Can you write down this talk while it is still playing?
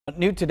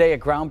New today, a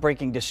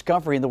groundbreaking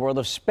discovery in the world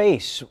of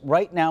space.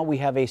 Right now, we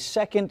have a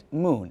second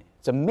moon.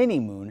 It's a mini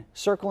moon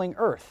circling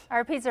Earth.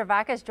 Our Pete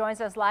Zervakis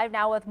joins us live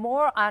now with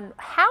more on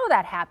how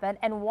that happened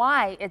and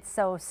why it's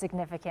so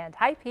significant.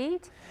 Hi,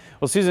 Pete.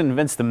 Well, Susan,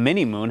 Vince, the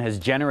mini moon has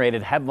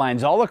generated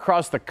headlines all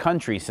across the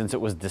country since it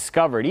was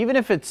discovered, even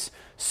if it's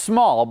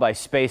small by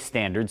space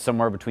standards,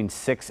 somewhere between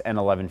 6 and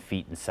 11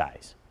 feet in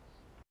size.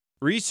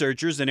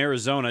 Researchers in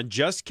Arizona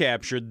just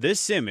captured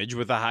this image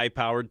with a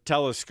high-powered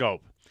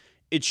telescope.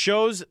 It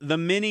shows the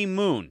mini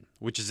moon,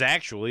 which is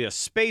actually a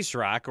space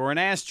rock or an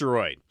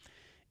asteroid.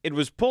 It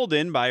was pulled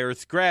in by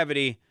Earth's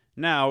gravity.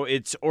 Now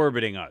it's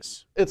orbiting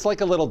us. It's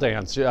like a little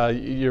dance.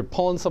 You're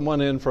pulling someone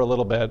in for a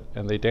little bit,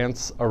 and they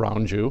dance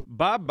around you.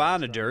 Bob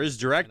Bonadur is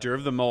director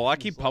of the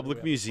Milwaukee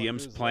Public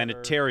Museum's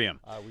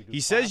planetarium. He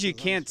says you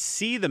can't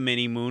see the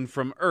mini moon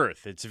from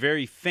Earth. It's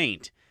very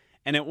faint,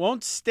 and it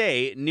won't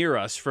stay near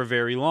us for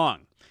very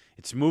long.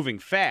 It's moving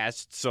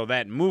fast, so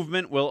that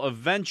movement will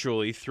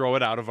eventually throw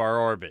it out of our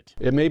orbit.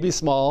 It may be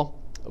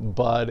small,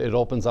 but it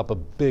opens up a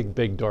big,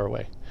 big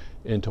doorway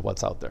into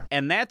what's out there.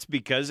 And that's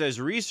because as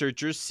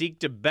researchers seek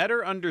to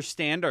better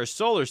understand our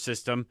solar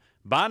system,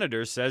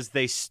 Bonadur says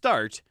they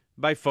start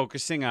by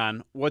focusing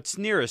on what's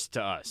nearest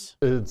to us.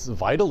 It's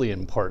vitally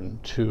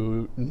important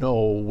to know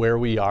where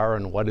we are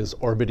and what is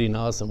orbiting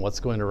us and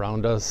what's going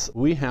around us.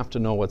 We have to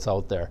know what's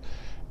out there.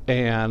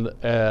 And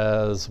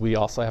as we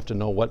also have to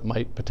know what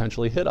might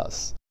potentially hit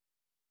us.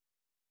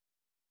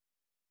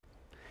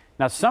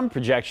 Now, some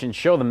projections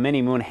show the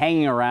mini moon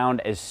hanging around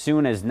as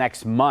soon as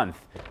next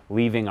month,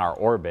 leaving our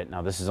orbit.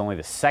 Now, this is only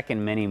the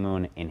second mini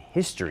moon in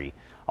history,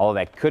 although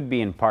that could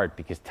be in part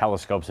because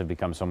telescopes have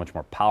become so much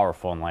more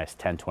powerful in the last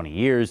 10, 20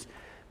 years.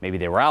 Maybe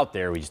they were out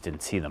there, we just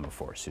didn't see them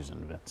before, Susan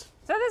and Vince.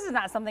 So this is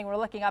not something we're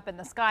looking up in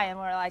the sky and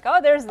we're like, oh,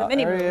 there's the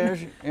mini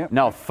moon. Yep.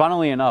 No,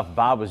 funnily enough,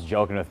 Bob was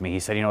joking with me. He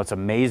said, you know, it's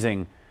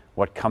amazing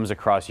what comes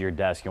across your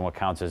desk and what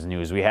counts as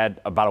news. We had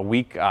about a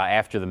week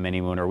after the mini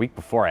moon, or a week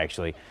before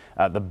actually,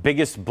 the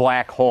biggest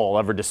black hole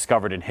ever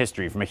discovered in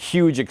history from a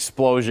huge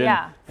explosion,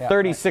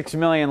 36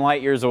 million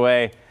light years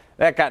away.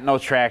 That got no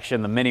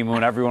traction. The mini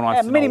moon, everyone wants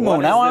to know, mini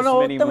moon. I want to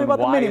know, mini tell me moon? about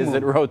the Why mini is moon.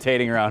 it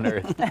rotating around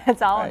Earth?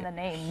 It's all in the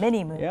name,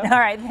 mini moon. Yep. All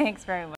right, thanks very much.